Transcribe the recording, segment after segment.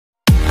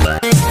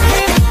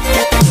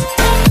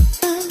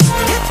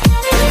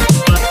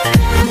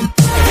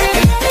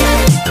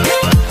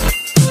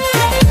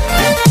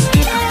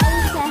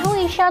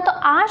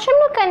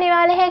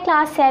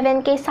Class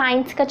 7 के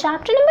science का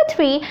chapter number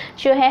 3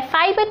 जो है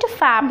फाइबर टू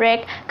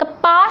फैब्रिक का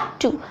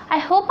पार्ट 2। आई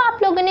होप आप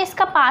लोगों ने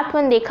इसका पार्ट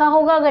 1 देखा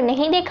होगा। अगर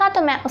नहीं देखा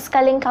तो मैं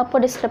उसका लिंक आपको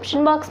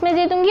डिस्क्रिप्शन बॉक्स में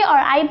दे दूंगी और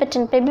आई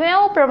बटन पे भी मैं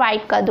वो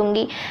प्रोवाइड कर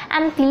दूंगी।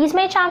 एंड प्लीज़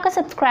मेरे चैनल को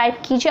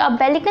सब्सक्राइब कीजिए और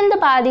बेल आइकन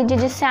दबा दीजिए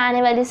जिससे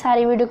आने वाली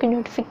सारी वीडियो की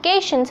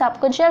नोटिफिकेशन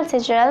आपको जल्द से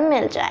जल्द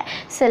मिल जाए।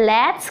 So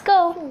let's go.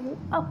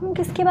 अब हम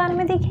किसके बारे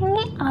में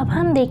देखेंगे? अब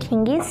हम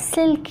देखेंगे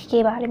सिल्क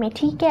के बारे में,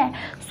 ठीक है।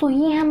 सो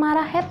ये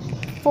हमारा है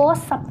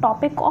फर्स्ट सब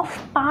टॉपिक ऑफ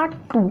पार्ट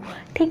 2,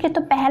 ठीक है।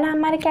 तो पहला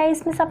हमारे क्या है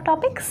इसमें सब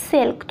टॉपिक?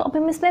 सिल्क। तो अभी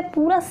हम इसमें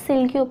पूरा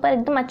सिल्क के ऊपर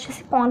एकदम अच्छे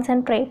से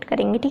कॉन्सेंट्रेट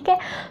करेंगे, ठीक है।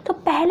 तो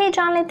पहले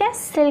जान लेते हैं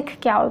सिल्क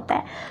क्या होता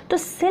है। तो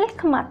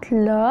सिल्क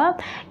मतलब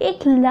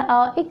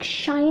एक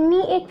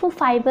शाइनी एक वो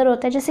फाइबर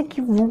होता है, जैसे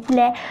कि वूल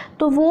है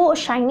तो वो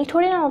शाइनी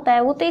थोड़ी ना होता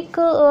है, वो तो एक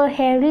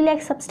हेयरी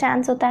लाइक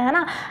सब्सटेंस होता है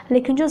ना।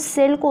 लेकिन जो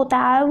सिल्क होता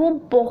है वो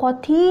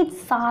बहुत ही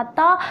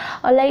ज़्यादा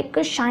लाइक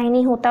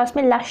शाइनी होता है,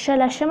 उसमें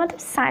लश्यर मतलब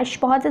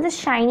बहुत ज़्यादा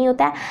शाइनी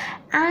होता है।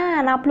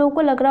 एंड आप लोगों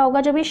को लग रहा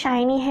होगा जब ये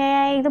शाइनी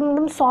है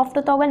एकदम सॉफ्ट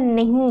होता होगा,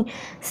 नहीं।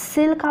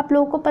 सिल्क आप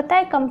लोगों को पता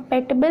है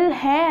कंपेटेबल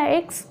है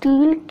एक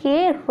स्टील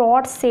के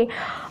रॉड से।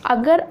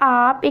 अगर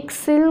आप एक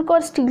सिल्क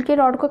और स्टील के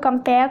रॉड को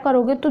कंपेयर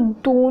करोगे तो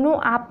दोनों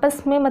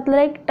आपस में मतलब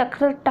एक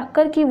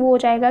टक्कर की वो हो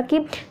जाएगा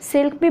कि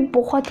सिल्क भी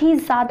बहुत ही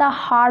ज़्यादा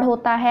हार्ड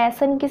होता है।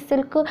 ऐसा नहीं कि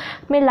सिल्क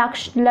में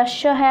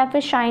लश्यर है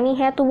फिर शाइनी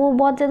है तो वो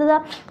बहुत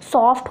ज़्यादा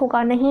सॉफ्ट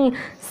होगा, नहीं।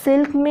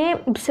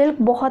 सिल्क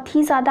बहुत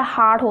ही ज़्यादा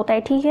हार्ड होता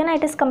है, ठीक है ना।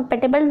 It is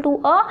compatible to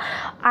a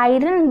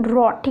iron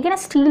rod, ठीक है ना,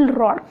 स्टील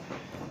रॉड,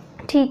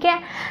 ठीक है।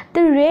 The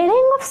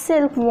rearing of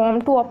silk worm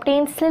to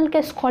obtain silk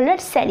is called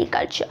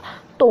sericulture.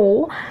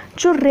 तो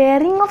जो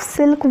rearing of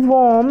silk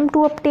worm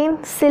to obtain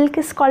silk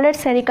is called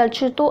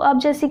sericulture. तो अब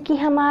जैसे कि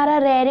हमारा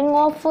रेयरिंग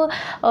ऑफ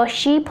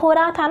शीप हो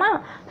रहा था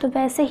ना, तो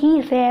वैसे ही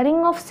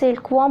रेयरिंग ऑफ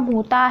सिल्क वॉर्म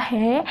होता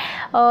है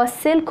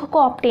सिल्क को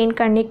ऑब्टेन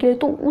करने के लिए।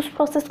 तो उस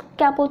प्रोसेस को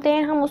क्या बोलते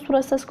हैं हम? उस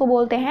प्रोसेस को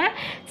बोलते हैं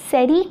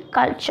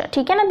सेरीकल्चर,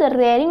 ठीक है ना। The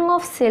rearing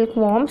of silk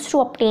worms to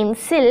obtain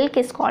silk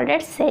is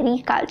called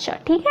sericulture,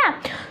 ठीक है।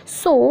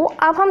 सो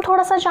अब हम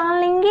थोड़ा सा जान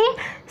लेंगे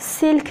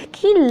सिल्क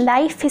की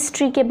लाइफ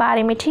हिस्ट्री के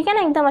बारे में, ठीक है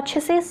ना। एकदम अच्छे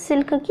से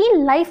सिल्क की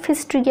लाइफ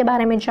हिस्ट्री के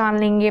बारे में जान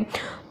लेंगे।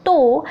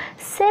 तो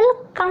सिल्क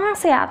कहाँ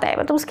से आता है,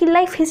 मतलब उसकी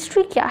लाइफ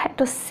हिस्ट्री क्या है?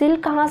 तो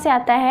सिल्क कहाँ से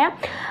आता है?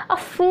 अ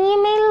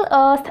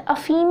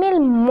फीमेल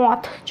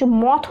मॉथ, जो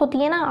मॉथ होती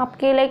है ना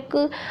आपके लाइक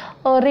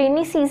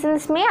रेनी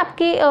सीजन्स में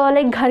आपके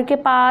लाइक घर के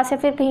पास या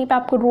फिर कहीं पे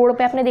आपको रोड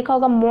पे आपने देखा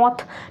होगा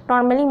मॉथ।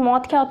 नॉर्मली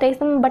मॉथ क्या होता है,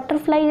 एकदम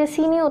बटरफ्लाई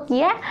जैसी नहीं होती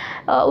है,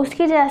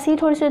 उसकी जैसी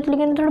थोड़ी सी होती है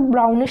लेकिन थोड़ा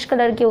ब्राउनिश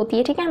कलर की होती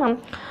है, ठीक है ना।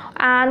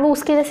 एंड वो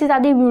उसके जैसी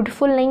ज़्यादा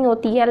ब्यूटीफुल नहीं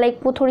होती है, लाइक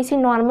वो थोड़ी सी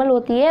नॉर्मल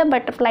होती है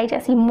बटरफ्लाई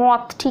जैसी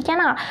मॉथ, ठीक है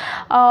ना।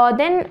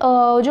 देन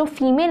जो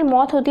फीमेल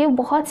मॉथ होती है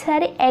बहुत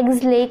सारे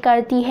एग्स ले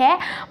करती है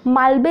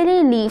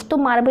मलबेरी लीफ। तो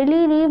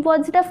मलबेरी लीफ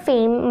बहुत ज़्यादा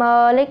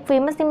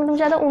फेमस नहीं, मतलब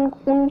ज़्यादा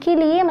उनके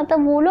लिए,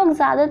 मतलब वो लोग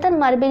ज़्यादातर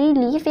मलबेरी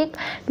लीफ एक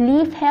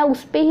लीफ है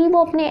उस पर ही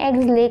वो अपने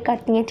एग्स ले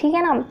करती हैं, ठीक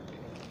है ना।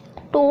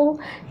 तो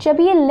जब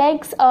ये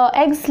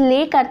एग्स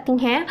ले करती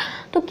हैं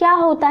तो क्या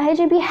होता है,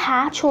 जब ये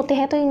हैच होते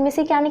हैं तो इनमें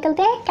से क्या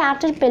निकलते हैं?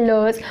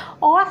 कैटरपिलर्स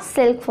और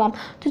सिल्क वॉर्म।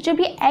 तो जब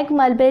ये एग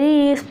मलबेरी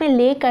लीफ में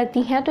ले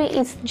करती हैं तो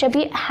जब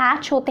ये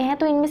हैच होते हैं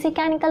तो इनमें से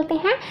क्या निकलते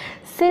हैं?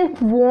 सिल्क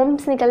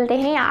वॉर्म्स निकलते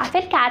हैं या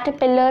फिर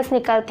कैटरपिलर्स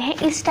निकलते हैं।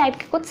 इस टाइप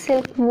के कुछ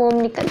सिल्क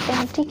वॉर्म निकलते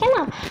हैं, ठीक है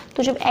ना।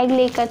 तो जब एग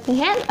ले करती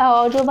हैं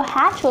जब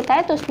हैच होता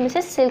है तो उसमें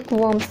से सिल्क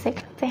वॉर्म्स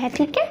निकलते हैं,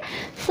 ठीक है।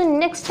 सो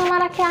नेक्स्ट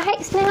हमारा क्या है,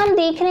 इसमें हम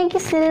देख रहे हैं कि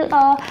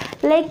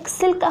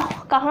सिल्क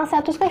कहाँ से आता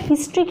है, उसका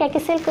हिस्ट्री क्या है कि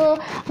सिल्क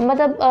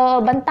मतलब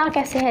बनता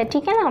कैसे है,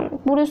 ठीक है ना,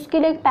 पूरे उसके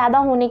लिए पैदा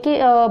होने की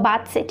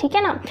बात से, ठीक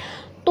है ना।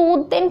 तो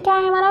देन क्या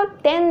है हमारा,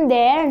 then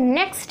there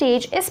next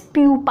stage is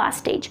pupa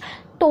stage.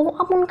 तो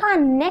अब उनका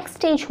नेक्स्ट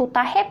स्टेज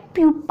होता है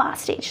प्यूपा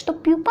स्टेज। तो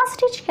प्यूपा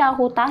स्टेज क्या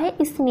होता है,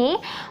 इसमें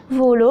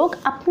वो लोग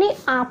अपने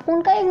आप को,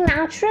 उनका एक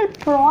नेचुरल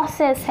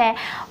प्रोसेस है,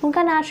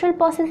 उनका नेचुरल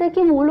प्रोसेस है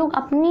कि वो लोग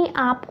अपने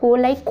आप को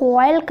लाइक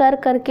कॉइल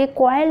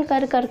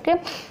कर करके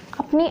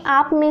अपने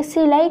आप में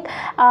से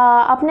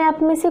अपने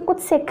आप में से कुछ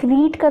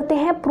सेक्रीट करते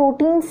हैं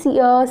protein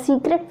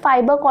secret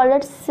fibre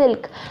called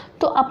silk.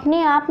 तो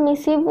अपने आप में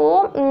से वो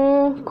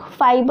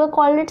फाइबर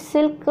कॉल्ड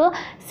सिल्क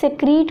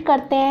सेक्रीट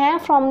करते हैं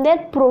फ्रॉम देयर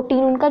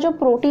प्रोटीन। उनका जो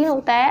प्रोटीन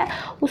होता है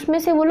उसमें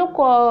से वो लोग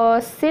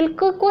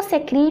सिल्क को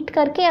सेक्रीट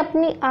करके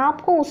अपने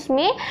आप को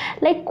उसमें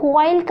लाइक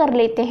कॉइल कर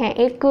लेते हैं,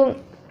 एक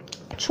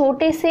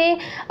छोटे से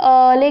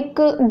लाइक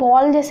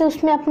बॉल जैसे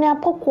उसमें अपने आप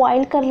को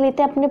कॉइल कर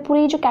लेते हैं। अपने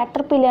पूरी जो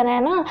कैटरपिलर है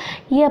ना,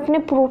 ये अपने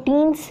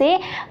प्रोटीन से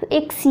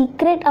एक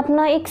सीक्रेट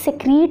अपना एक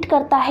सेक्रीट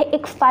करता है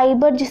एक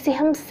फाइबर जिसे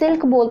हम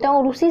सिल्क बोलते हैं,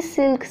 और उसी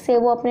सिल्क से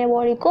वो अपने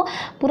बॉडी को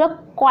पूरा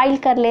कॉइल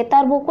कर लेता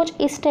है और वो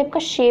कुछ इस टाइप का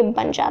शेप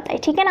बन जाता है,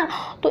 ठीक है ना।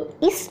 तो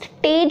इस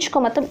स्टेज को,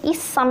 मतलब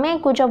इस समय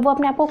को, जब वो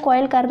अपने आप को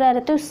कॉइल कर रहा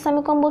रहता है उस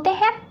समय को हम बोलते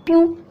हैं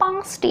प्यूपा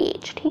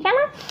स्टेज, ठीक है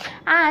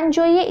ना। एंड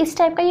जो ये इस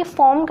टाइप का ये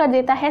फॉर्म कर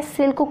देता है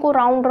सिल्क को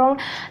राउंड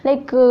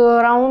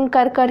राउंड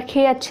कर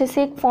करके अच्छे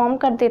से एक फॉर्म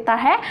कर देता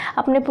है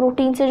अपने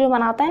प्रोटीन से जो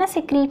बनाता है ना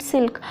सेक्रीट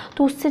सिल्क।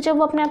 तो उससे जब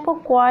वो अपने आप को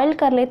कॉइल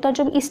कर लेता है,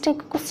 जब इस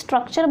टाइप का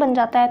स्ट्रक्चर बन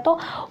जाता है तो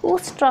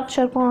उस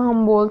स्ट्रक्चर को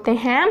हम बोलते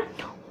हैं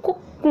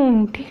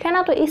कोकून, ठीक है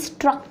ना। तो इस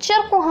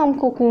स्ट्रक्चर को हम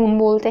कोकून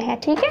बोलते हैं,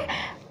 ठीक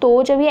है।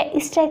 तो जब ये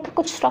इस टाइप का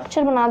कुछ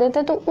स्ट्रक्चर बना देते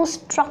हैं तो उस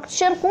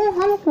स्ट्रक्चर को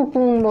हम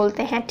कोकून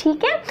बोलते हैं,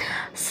 ठीक है।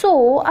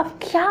 सो अब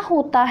क्या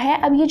होता है,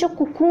 अब ये जो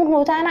कोकून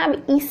होता है ना,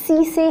 अब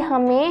इसी से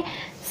हमें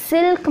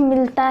सिल्क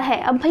मिलता है।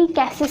 अब भाई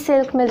कैसे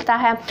सिल्क मिलता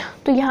है,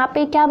 तो यहाँ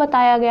पे क्या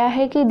बताया गया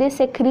है कि दे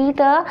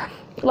secrete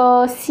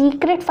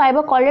secret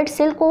fibre called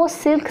silk. वो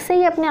सिल्क से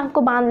ही अपने आप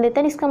को बांध लेते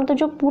हैं। इसका मतलब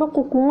जो पूरा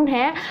कोकून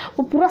है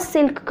वो पूरा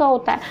सिल्क का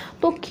होता है।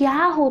 तो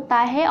क्या होता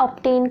है,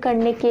 ऑब्टेन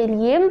करने के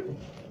लिए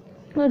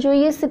जो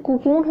ये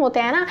कोकून होते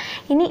हैं ना,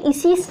 इन्हें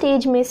इसी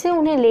स्टेज में से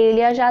उन्हें ले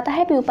लिया जाता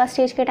है। प्यूपा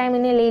स्टेज के टाइम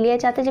इन्हें ले लिया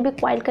जाता है। जब ये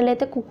कॉइल कर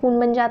लेते हैं कोकून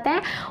बन जाते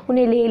हैं,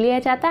 उन्हें ले लिया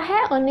जाता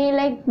है, उन्हें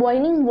लाइक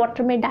बॉइलिंग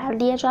वाटर में डाल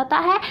दिया जाता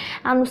है।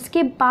 एंड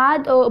उसके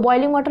बाद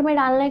बॉइलिंग वाटर में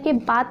डालने के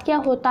बाद क्या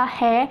होता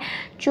है,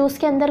 जो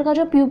उसके अंदर का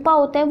जो प्यूपा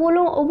होता है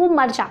वो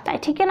मर जाता है,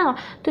 ठीक है ना।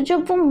 तो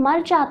जब वो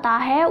मर जाता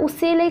है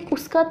उसे लाइक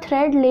उसका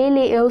थ्रेड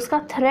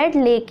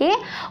लेके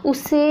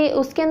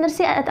उसके अंदर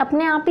से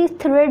अपने आप ही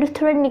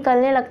थ्रेड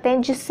निकलने लगते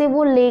हैं, जिससे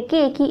वो लेके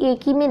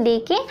एक ही में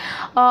लेके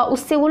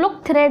उससे वो लोग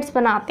थ्रेड्स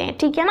बनाते हैं,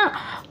 ठीक है ना।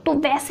 तो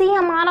वैसे ही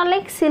हमारा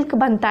लाइक सिल्क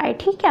बनता है,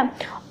 ठीक है।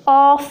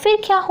 और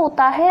फिर क्या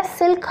होता है,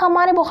 सिल्क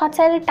हमारे बहुत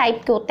सारे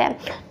टाइप के होते हैं।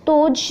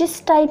 तो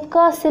जिस टाइप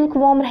का सिल्क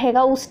वॉर्म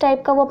रहेगा उस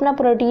टाइप का वो अपना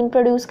प्रोटीन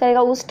प्रोड्यूस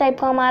करेगा, उस टाइप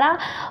का हमारा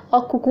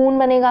कोकून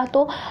बनेगा।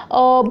 तो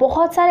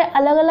बहुत सारे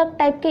अलग अलग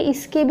टाइप के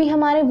इसके भी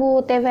हमारे वो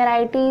होते हैं,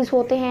 वेराइटीज़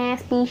होते हैं,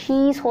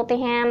 स्पीशीज़ होते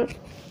हैं,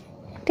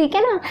 ठीक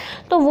है ना।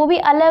 तो वो भी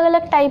अलग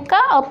अलग टाइप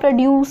का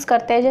प्रोड्यूस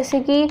करते हैं, जैसे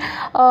कि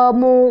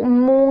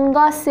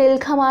मोंगा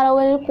सिल्क हमारा हो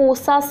गया,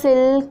 कोसा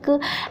सिल्क,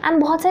 एंड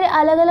बहुत सारे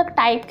अलग अलग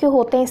टाइप के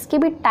होते हैं। इसके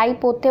भी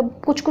टाइप होते हैं,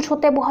 कुछ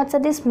होते हैं बहुत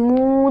ज़्यादा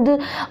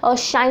स्मूथ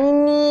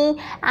शाइनी,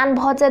 एंड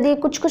बहुत ज़्यादा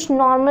कुछ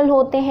नॉर्मल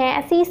होते हैं।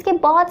 ऐसे इसके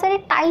बहुत सारे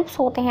टाइप्स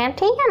होते हैं,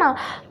 ठीक है ना।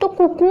 तो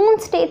कोकून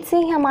स्टेज से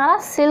ही हमारा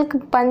सिल्क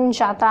बन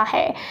जाता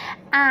है।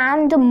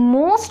 And the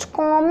most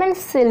common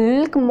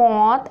silk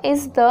moth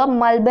is the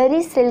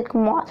mulberry silk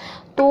moth.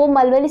 तो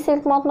मलबरी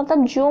सिल्क मॉथ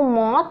मतलब जो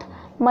मॉथ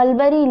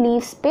मलबरी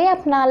लीव्स पे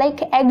अपना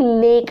लाइक एग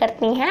ले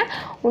करती हैं,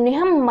 उन्हें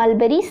हम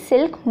मलबरी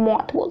सिल्क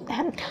मॉथ बोलते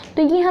हैं।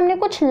 तो ये हमने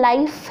कुछ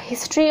लाइफ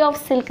हिस्ट्री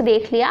ऑफ सिल्क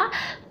देख लिया।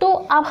 तो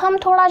अब हम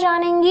थोड़ा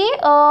जानेंगे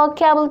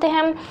क्या बोलते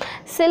हैं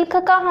सिल्क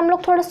का, हम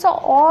लोग थोड़ा सा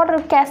और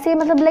कैसे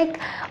मतलब लाइक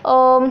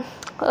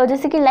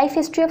जैसे कि लाइफ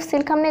हिस्ट्री ऑफ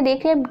सिल्क हमने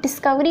देख लिया,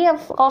 डिस्कवरी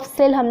ऑफ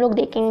सिल्क हम लोग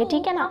देखेंगे,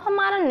 ठीक है ना।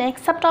 हमारा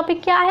नेक्स्ट सब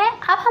टॉपिक क्या है,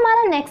 अब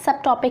हमारा नेक्स्ट सब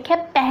टॉपिक है,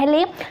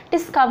 पहले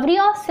डिस्कवरी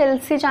ऑफ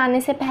सिल्क से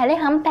जानने से पहले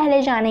हम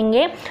पहले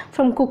जानेंगे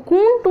from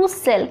cocoon to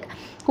silk.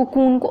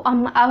 Cocoon को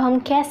अब हम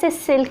कैसे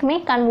सिल्क में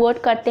कन्वर्ट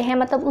करते हैं,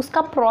 मतलब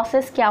उसका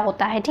प्रोसेस क्या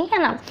होता है, ठीक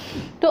है ना।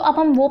 तो अब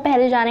हम वो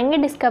पहले जानेंगे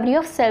डिस्कवरी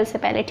ऑफ सिल्क से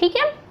पहले, ठीक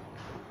है।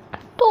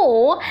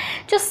 तो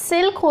जो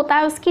सिल्क होता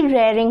है उसकी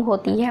रेयरिंग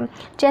होती है,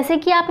 जैसे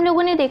कि आप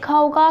लोगों ने देखा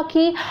होगा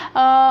कि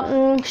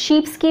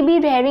शीप्स की भी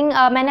रेयरिंग,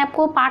 मैंने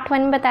आपको पार्ट 1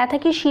 में बताया था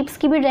कि शीप्स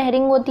की भी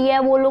रेयरिंग होती है,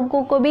 वो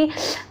लोगों को भी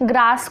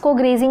ग्रास को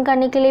ग्रेजिंग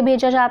करने के लिए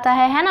भेजा जाता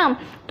है ना।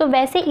 तो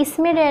वैसे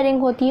इसमें रेयरिंग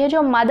होती है।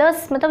 जो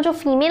मदर्स मतलब जो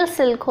फीमेल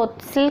सिल्क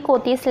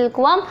होती है,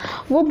 सिल्कवर्म,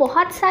 वो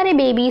बहुत सारे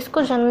बेबीज़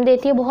को जन्म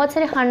देती है, बहुत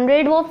सारे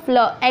 100 ऑफ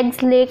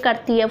एग्स ले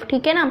करती है,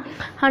 ठीक है ना,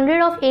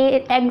 100 ऑफ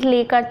एग्स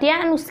ले करती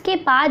है। एंड उसके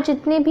बाद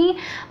जितने भी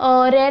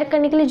रेयर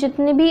करने के लिए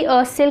जितने भी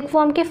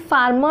सिल्कवर्म के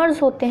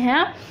फार्मर्स होते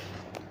हैं,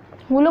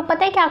 वो लोग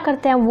पता है क्या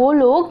करते हैं, वो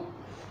लोग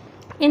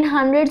इन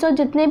 100 और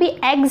जितने भी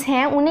एग्स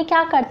हैं उन्हें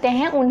क्या करते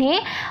हैं,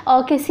 उन्हें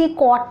किसी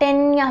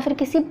कॉटन या फिर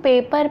किसी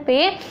पेपर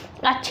पे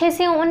अच्छे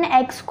से उन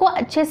एग्स को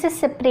अच्छे से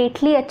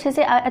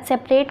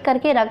सेपरेट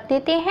करके रख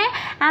देते हैं।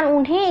 एंड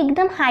उन्हें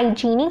एकदम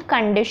hygienic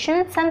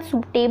conditions and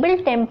suitable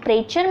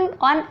temperature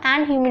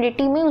and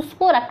humidity में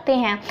उसको रखते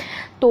हैं।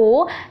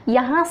 तो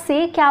यहाँ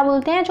से क्या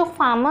बोलते हैं, जो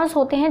फार्मर्स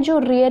होते हैं जो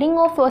रेयरिंग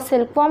ऑफ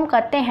सिल्कवर्म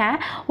करते हैं,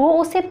 वो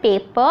उसे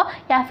पेपर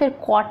या फिर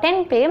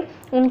कॉटन पे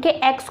उनके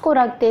एग्स को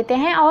रख देते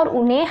हैं और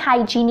उन्हें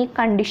हाइजीनिक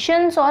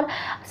कंडीशंस और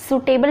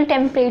सूटेबल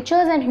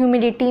टेम्परेचर्स एंड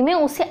ह्यूमिडिटी में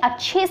उसे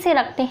अच्छे से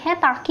रखते हैं,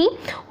 ताकि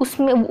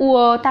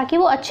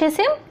वो अच्छे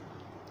से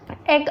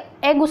एग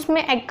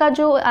का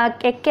जो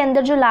एग के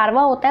अंदर जो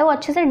लार्वा होता है वो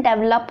अच्छे से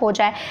डेवलप हो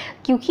जाए।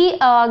 क्योंकि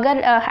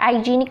अगर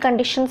हाइजीनिक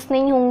कंडीशंस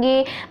नहीं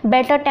होंगे,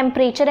 बेटर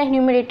टेम्परेचर एंड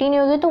ह्यूमिडिटी नहीं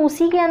होगी, तो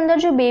उसी के अंदर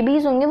जो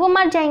बेबीज़ होंगे वो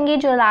मर जाएंगे,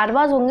 जो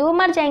लार्वाज होंगे वो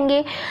मर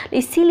जाएंगे।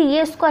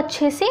 इसीलिए इसको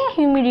अच्छे से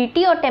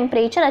ह्यूमिडिटी और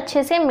टेम्परेचर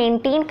अच्छे से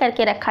मेंटेन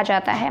करके रखा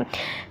जाता है।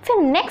 फिर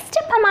नेक्स्ट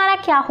स्टेप हमारा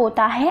क्या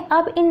होता है,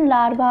 अब इन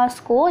लार्वास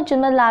को,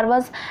 जिनमें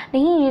लार्वास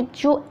नहीं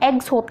जो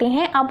एग्स होते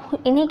हैं, अब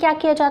इन्हें क्या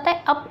किया जाता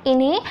है, अब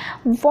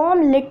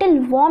इन्हें लिटिल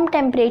वार्म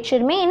टेम्परेचर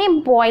में इन्हें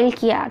बॉईल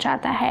किया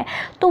जाता है।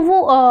 तो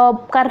वो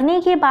करने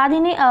के बाद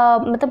इन्हें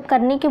मतलब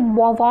करने के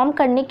वार्म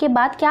करने के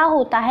बाद क्या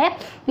होता है,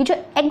 ये जो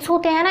एग्स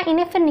होते हैं ना,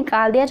 इन्हें फिर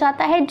निकाल दिया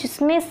जाता है,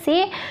 जिसमें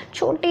से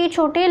छोटे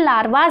छोटे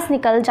लार्वास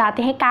निकल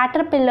जाते हैं,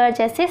 कैटरपिलर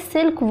जैसे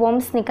सिल्क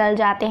वर्म्स निकल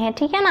जाते हैं,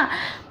 ठीक है ना।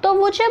 तो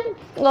वो जब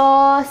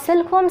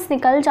सिल्क वर्म्स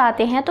निकल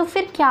जाते हैं तो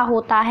फिर क्या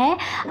होता है,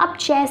 अब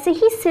जैसे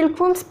ही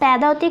सिल्क वर्म्स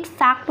पैदा होते हैं, एक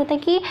फैक्ट होता है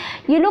कि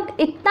ये लोग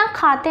इतना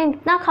खाते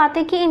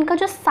हैं कि इनका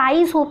जो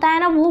साइज़ होता है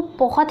ना वो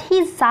बहुत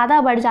ही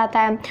ज़्यादा बढ़ जाता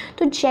है।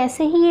 तो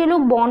जैसे ही ये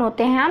लोग बॉर्न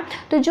होते हैं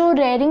तो जो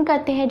रेयरिंग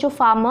करते हैं जो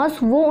फार्मर्स,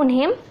 वो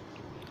उन्हें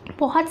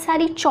बहुत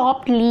सारी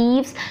chop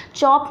leaves,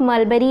 chop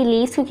mulberry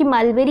leaves, क्योंकि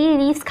मलबेरी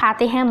लीव्स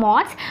खाते हैं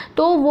मॉथ्स,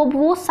 तो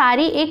वो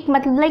सारी एक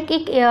मतलब लाइक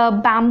एक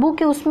बैम्बू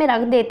के उसमें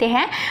रख देते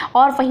हैं,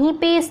 और वहीं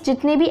पे इस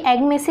जितने भी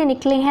एग में से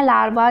निकले हैं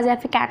लार्वाज या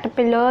फिर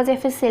कैटरपिलर्स या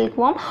फिर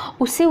सिल्कवर्म,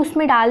 उसे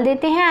उसमें डाल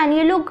देते हैं। एंड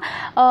ये लोग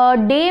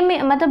डे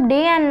में मतलब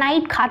डे एंड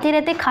नाइट खाते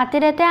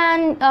रहते हैं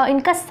एंड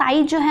इनका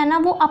साइज जो है ना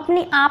वो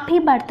अपने आप ही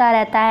बढ़ता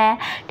रहता है,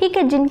 ठीक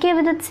है, जिनके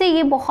वजह से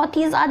ये बहुत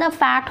ही ज़्यादा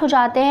फैट हो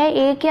जाते हैं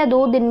 1 या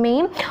 2 दिन में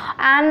ही।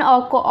 एंड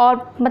और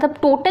मतलब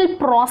टोटल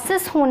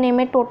प्रोसेस होने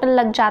में टोटल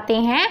लग जाते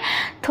हैं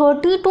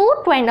 30 to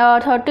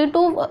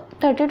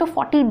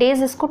 40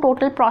 डेज़ इसको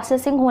टोटल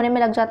प्रोसेसिंग होने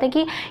में लग जाते हैं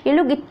कि ये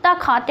लोग इतना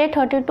खाते हैं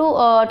 30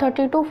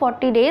 to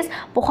 40 डेज़,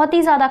 बहुत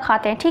ही ज़्यादा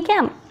खाते हैं, ठीक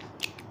है।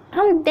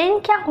 हम देन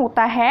क्या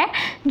होता है,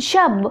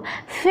 जब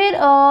फिर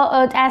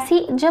ऐसी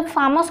जब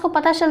फार्मर्स को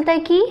पता चलता है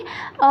कि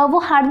वो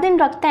हर दिन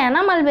रखते हैं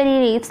ना मलबेरी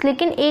लीव्स,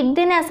 लेकिन एक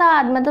दिन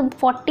ऐसा मतलब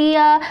 35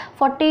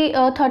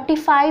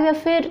 या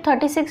फिर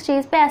 36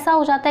 डेज़ पे ऐसा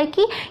हो जाता है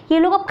कि ये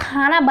लोग अब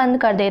खाना बंद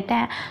कर देते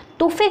हैं।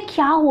 तो फिर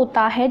क्या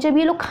होता है, जब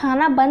ये लोग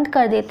खाना बंद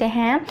कर देते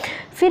हैं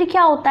फिर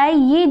क्या होता है,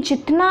 ये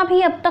जितना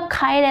भी अब तक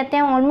खाए रहते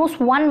हैं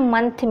ऑलमोस्ट 1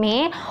 मंथ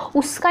में,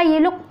 उसका ये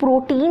लोग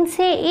प्रोटीन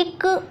से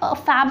एक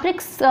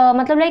फैब्रिक्स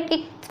मतलब लाइक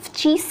एक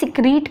चीज़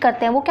सिक्रीट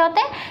करते हैं। वो क्या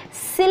होता है,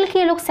 सिल्क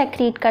ये लोग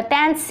सेक्रीट करते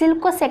हैं। एंड सिल्क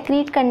को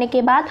सेक्रीट करने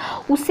के बाद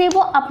उसे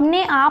वो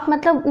अपने आप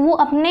मतलब वो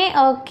अपने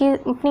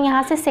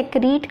यहाँ से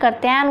सेक्रीट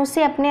करते हैं एंड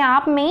उसे अपने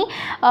आप में ही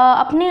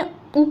अपने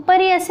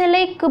ऊपर ही ऐसे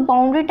लाइक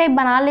बाउंड्री टाइप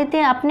बना लेते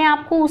हैं, अपने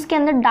आप को उसके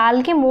अंदर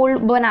डाल के मोल्ड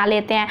बना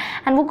लेते हैं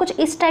एंड वो कुछ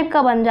इस टाइप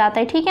का बन जाता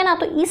है, ठीक है ना।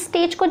 तो इस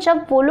स्टेज को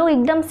जब वो लोग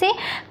एकदम से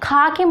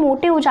खा के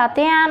मोटे हो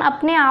जाते हैं एंड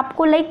अपने आप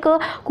को लाइक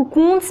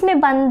कुकून्स में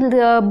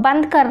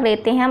बंद कर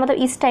लेते हैं, मतलब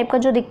इस टाइप का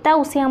जो दिखता है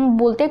उसे हम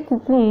बोलते हैं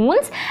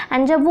कुकून्स।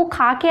 एंड जब वो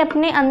खा के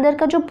अपने अंदर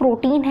का जो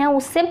प्रोटीन है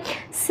उससे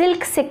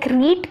सिल्क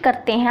सेक्रीट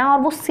करते हैं और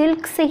वो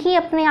सिल्क से ही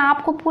अपने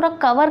आप को पूरा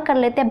कवर कर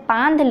लेते हैं,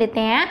 बांध लेते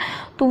हैं,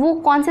 तो वो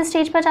कौन से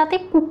स्टेज पर जाते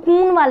हैं,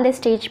 कुकून वाले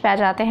स्टेज पे आ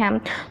जाते हैं।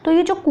 तो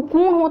ये जो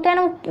कुकून होते हैं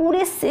ना वो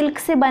पूरे सिल्क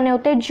से बने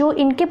होते हैं, जो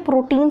इनके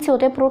प्रोटीन से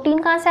होते हैं। प्रोटीन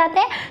कहाँ से आते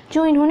हैं,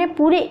 जो इन्होंने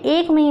पूरे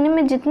 1 महीने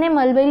में जितने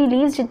मलबेरी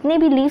लीव्स, जितने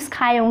भी लीव्स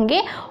खाए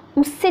होंगे,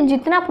 उससे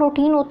जितना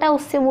प्रोटीन होता है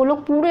उससे वो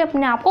लोग पूरे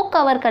अपने आप को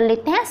कवर कर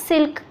लेते हैं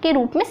सिल्क के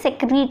रूप में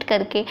सेक्रीट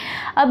करके।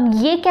 अब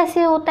ये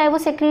कैसे होता है, वो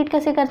सेक्रीट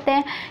कैसे करते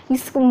हैं,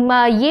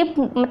 ये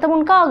मतलब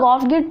उनका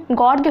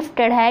गॉड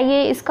गिफ्टेड है,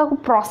 ये इसका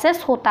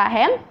प्रोसेस होता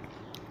है,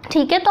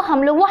 ठीक है। तो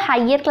हम लोग वो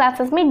हायर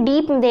क्लासेस में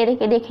डीप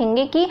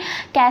देखेंगे कि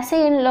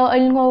कैसे इन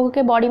लोगों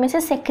के बॉडी में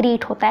से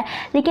सेक्रीट होता है।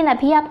 लेकिन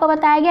अभी आपको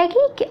बताया गया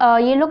कि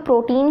ये लोग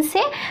प्रोटीन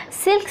से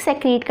सिल्क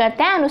सेक्रीट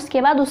करते हैं और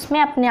उसके बाद उसमें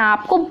अपने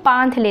आप को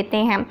बांध लेते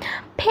हैं।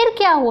 फिर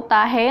क्या होता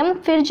है,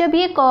 फिर जब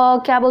ये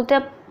क्या बोलते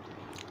हैं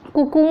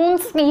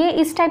कुकून्स, ये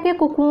इस टाइप के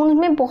कुकून्स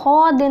में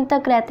बहुत दिन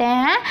तक रहते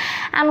हैं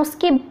एंड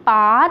उसके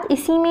बाद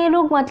इसी में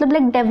लोग मतलब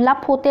लाइक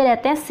डेवलप होते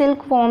रहते हैं,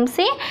 सिल्क वॉर्म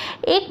से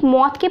एक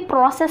मॉथ के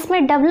प्रोसेस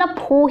में डेवलप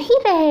हो ही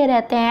रहे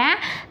रहते हैं।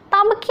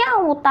 तब क्या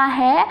होता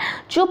है,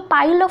 जो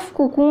पाइल ऑफ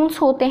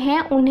कुकून्स होते हैं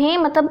उन्हें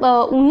मतलब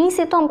उन्हीं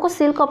से तो हमको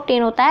सिल्क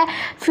ऑब्टेन होता है।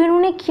 फिर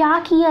उन्हें क्या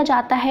किया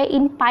जाता है,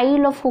 इन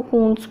पाइल ऑफ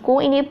कुकून्स को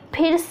इन्हें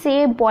फिर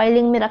से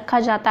बॉयलिंग में रखा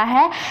जाता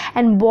है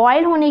एंड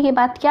बॉयल होने के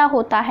बाद क्या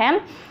होता है,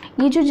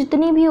 ये जो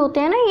जितनी भी होते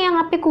हैं ना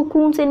यहाँ पे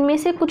कुकून्स, इनमें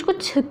से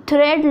कुछ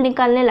थ्रेड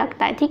निकलने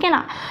लगता है, ठीक है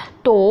ना।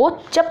 तो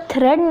जब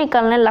थ्रेड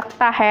निकलने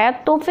लगता है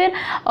तो फिर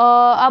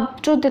अब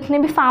जो जितने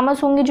भी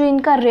फार्मर्स होंगे जो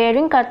इनका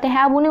रेयरिंग करते हैं,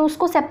 अब उन्हें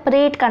उसको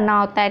सेपरेट करना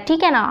होता है,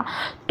 ठीक है ना।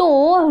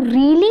 तो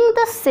रीलिंग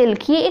द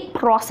सिल्क, ये एक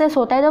प्रोसेस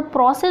होता है, the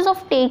process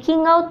of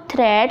taking out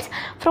threads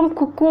from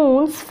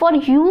कुकून्स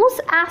for use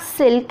as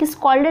silk is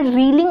called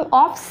railing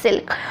of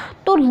silk.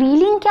 तो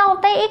रीलिंग क्या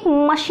होता है, एक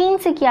मशीन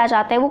से किया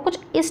जाता है, वो कुछ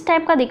इस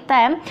टाइप का दिखता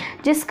है,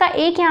 जिसका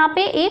एक यहाँ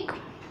पे एक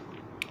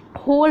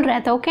होल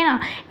रहता है, ओके ना।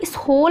 इस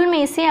होल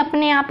में से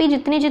अपने आप ही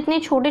जितने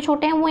छोटे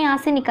छोटे हैं वो यहाँ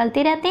से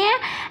निकलते रहते हैं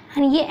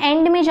एंड ये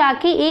एंड में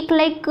जाके एक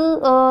लाइक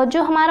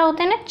जो हमारा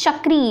होता है ना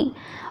चक्री,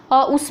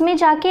 उसमें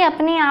जाके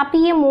अपने आप ही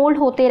ये मोल्ड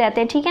होते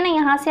रहते हैं, ठीक है ना।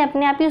 यहाँ से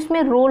अपने आप ही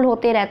उसमें रोल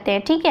होते रहते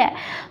हैं, ठीक है।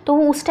 तो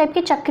वो उस टाइप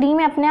की चक्री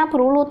में अपने आप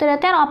रोल होते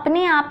रहते हैं और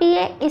अपने आप ही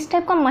ये इस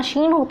टाइप का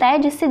मशीन होता है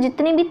जिससे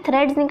जितने भी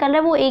थ्रेड्स निकल रहे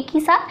हैं वो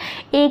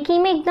एक ही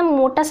में एकदम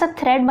मोटा सा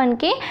थ्रेड बन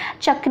के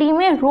चक्री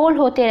में रोल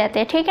होते रहते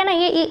हैं, ठीक है ना।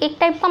 ये एक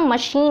टाइप का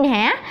मशीन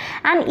है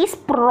एंड इस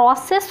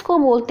प्रोसेस को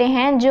बोलते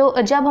हैं, जो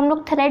जब हम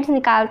लोग थ्रेड्स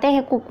निकालते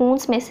हैं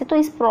कुकून्स में से, तो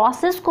इस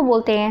प्रोसेस को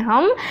बोलते हैं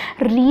हम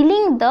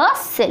रीलिंग द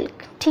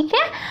सिल्क। ठीक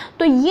है।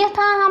 तो ये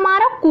था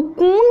हमारा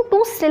कोकून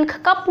टू सिल्क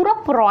का पूरा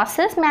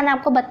प्रोसेस, मैंने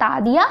आपको बता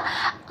दिया।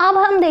 अब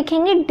हम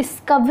देखेंगे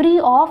डिस्कवरी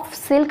ऑफ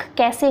सिल्क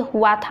कैसे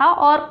हुआ था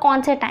और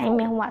कौन से टाइम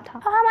में हुआ था।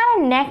 अब हमारा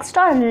नेक्स्ट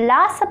और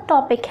लास्ट सब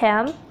टॉपिक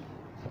है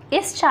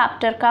इस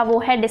चैप्टर का, वो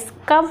है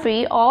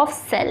डिस्कवरी ऑफ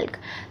सिल्क।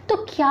 तो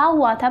क्या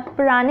हुआ था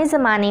पुराने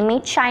ज़माने में,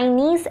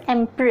 चाइनीज़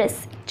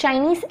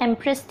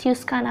एम्प्रेस थी,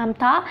 उसका नाम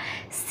था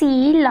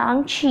सी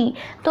लांगची।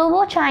 तो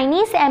वो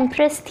चाइनीज़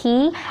एम्प्रेस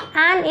थी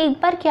एंड एक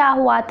बार क्या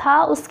हुआ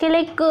था, उसके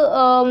लाइक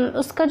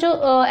उसका जो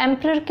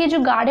एम्परर के जो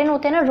गार्डन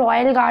होते हैं ना,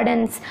 रॉयल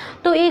गार्डन्स,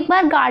 तो एक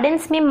बार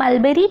गार्डन्स में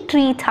मलबेरी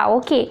ट्री था।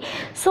 ओके,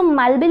 सो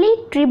मलबेरी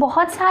ट्री,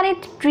 बहुत सारे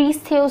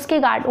ट्रीज थे उनके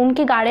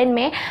गार्डन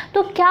में।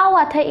 तो क्या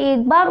हुआ था,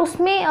 एक बार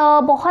उसमें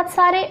बहुत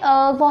सारे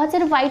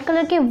वाइट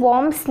कलर के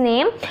वर्म्स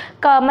ने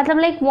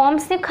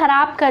वर्म्स ने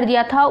ख़राब कर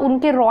दिया था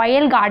उनके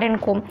रॉयल गार्डन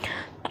को।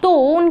 तो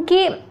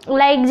उनके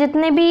लाइक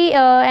जितने भी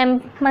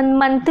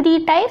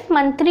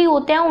मंत्री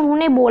होते हैं,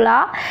 उन्होंने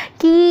बोला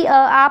कि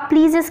आप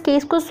प्लीज़ इस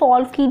केस को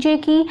सॉल्व कीजिए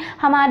कि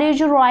हमारे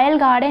जो रॉयल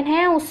गार्डन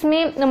है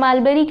उसमें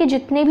मलबेरी के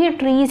जितने भी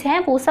ट्रीज़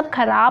हैं वो सब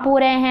ख़राब हो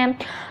रहे हैं।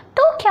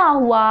 तो क्या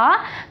हुआ,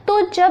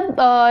 तो जब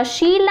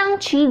शी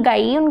लांगची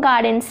गई उन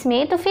गार्डन्स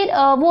में, तो फिर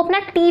वो अपना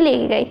टी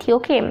ले गई थी।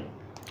 ओके,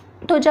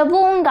 तो जब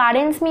वो उन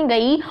गार्डन्स में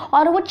गई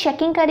और वो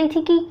चेकिंग कर रही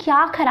थी कि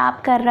क्या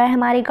ख़राब कर रहा है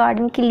हमारे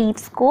गार्डन के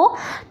लीव्स को,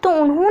 तो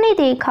उन्होंने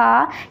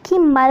देखा कि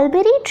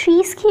मलबेरी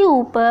ट्रीज़ के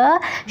ऊपर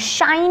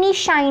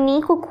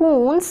शाइनी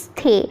कोकून्स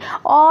थे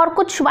और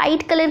कुछ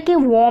वाइट कलर के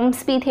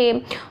वर्म्स भी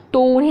थे।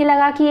 तो उन्हें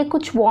लगा कि ये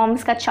कुछ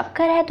वर्म्स का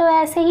चक्कर है। तो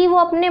ऐसे ही वो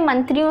अपने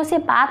मंत्रियों से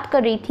बात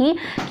कर रही थी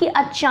कि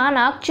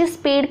अचानक जिस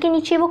पेड़ के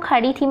नीचे वो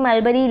खड़ी थी,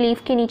 मलबेरी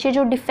लीफ के नीचे,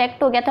 जो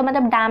डिफेक्ट हो गया था,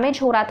 मतलब डैमेज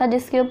हो रहा था,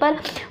 जिसके ऊपर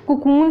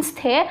कोकून्स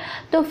थे,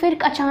 तो फिर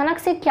अचानक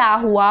से क्या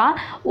हुआ,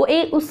 वो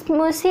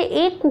उसमें से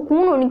एक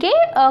कोकून उनके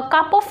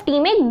कप ऑफ टी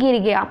में गिर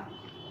गया।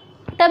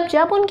 तब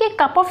जब उनके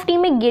कप ऑफ टी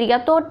में गिर गया,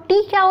 तो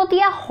टी क्या होती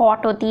है,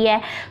 हॉट होती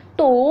है।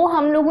 तो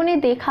हम लोगों ने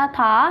देखा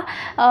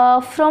था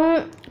फ्रॉम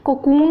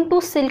कोकून टू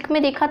सिल्क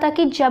में देखा था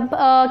कि जब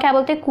क्या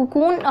बोलते हैं,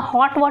 कोकून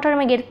हॉट वाटर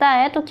में गिरता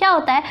है तो क्या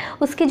होता है,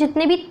 उसके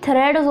जितने भी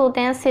थ्रेड्स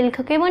होते हैं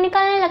सिल्क के वो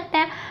निकलने लगते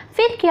हैं।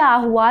 फिर क्या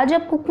हुआ,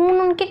 जब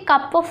कोकून उनके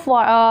कप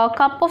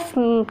ऑफ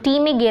टी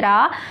में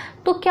गिरा,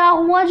 तो क्या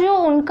हुआ, जो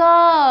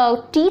उनका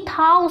टी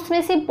था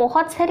उसमें से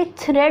बहुत सारे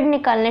थ्रेड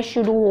निकलने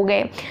शुरू हो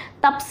गए।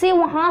 तब से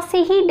वहाँ से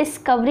ही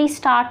डिस्कवरी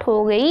स्टार्ट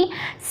हो गई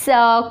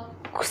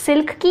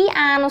सिल्क की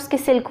एंड उसके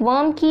सिल्क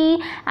वर्म की,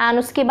 एंड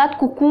उसके बाद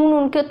कोकून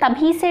उनके,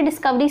 तभी से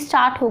डिस्कवरी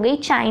स्टार्ट हो गई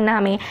चाइना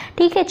में।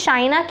 ठीक है,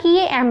 चाइना की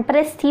ये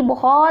एम्प्रेस थी,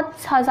 बहुत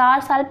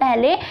 1000 साल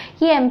पहले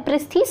ये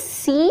एम्प्रेस थी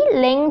सी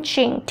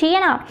लांगची, ठीक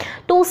है ना।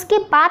 तो उसके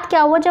बाद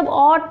क्या हुआ, जब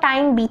और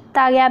टाइम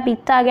बीतता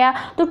गया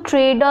तो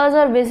ट्रेडर्स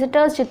और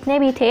विजिटर्स जितने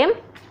भी थे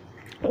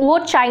वो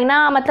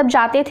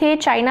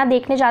चाइना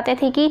देखने जाते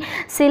थे कि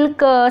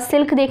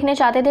सिल्क देखने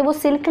चाहते थे। वो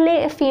सिल्क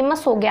ले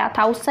फेमस हो गया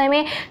था उस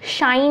समय,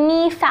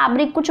 शाइनी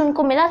फैब्रिक कुछ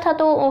उनको मिला था,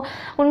 तो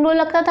उनको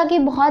लगता था कि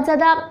बहुत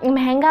ज़्यादा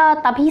महंगा,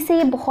 तभी से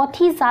ये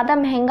बहुत ही ज़्यादा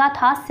महंगा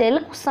था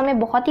सिल्क, उस समय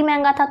बहुत ही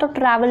महंगा था। तो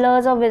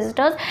ट्रैवलर्स और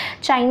विजिटर्स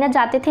चाइना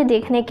जाते थे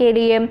देखने के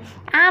लिए।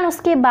 एंड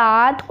उसके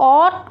बाद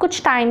और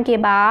कुछ टाइम के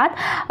बाद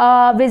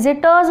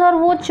विजिटर्स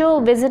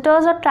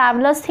और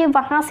ट्रैवलर्स थे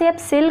वहाँ से अब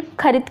सिल्क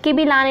खरीद के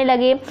भी लाने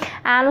लगे।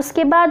 एंड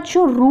उसके बाद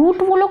जो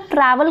रूट वो लोग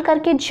ट्रैवल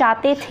करके चाइना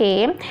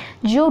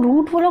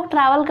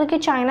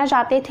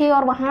जाते थे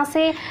और वहाँ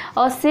से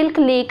सिल्क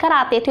लेकर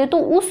आते थे, तो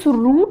उस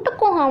रूट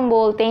को हम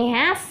बोलते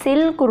हैं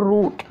सिल्क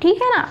रूट,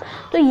 ठीक है ना।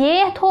 तो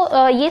ये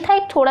था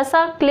एक थोड़ा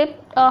सा क्लिप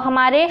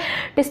हमारे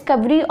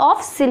डिस्कवरी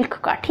ऑफ सिल्क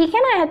का, ठीक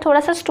है ना, यह थोड़ा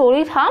सा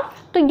स्टोरी था।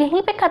 तो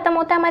यहीं पे ख़त्म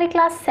होता है हमारी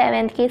क्लास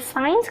 7th की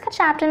साइंस का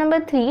चैप्टर नंबर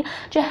 3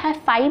 जो है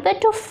फाइबर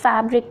टू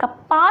फैब्रिक का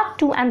पार्ट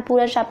 2, एंड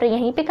पूरा चैप्टर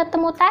यहीं पे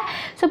ख़त्म होता है।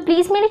 सो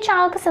प्लीज़ मेरे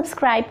चैनल को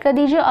सब्सक्राइब कर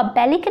दीजिए और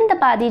बेल आइकन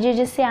दबा दीजिए,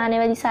 जिससे आने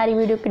वाली सारी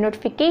वीडियो की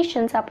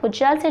नोटिफिकेशंस आपको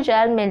जल्द से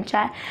जल्द मिल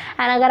जाए।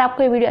 एंड अगर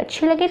आपको ये वीडियो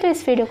अच्छी लगे तो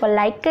इस वीडियो को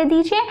लाइक कर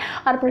दीजिए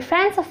और अपने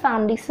फ्रेंड्स और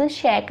फैमिली से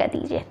शेयर कर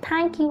दीजिए।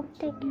 Thank you,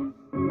 take care.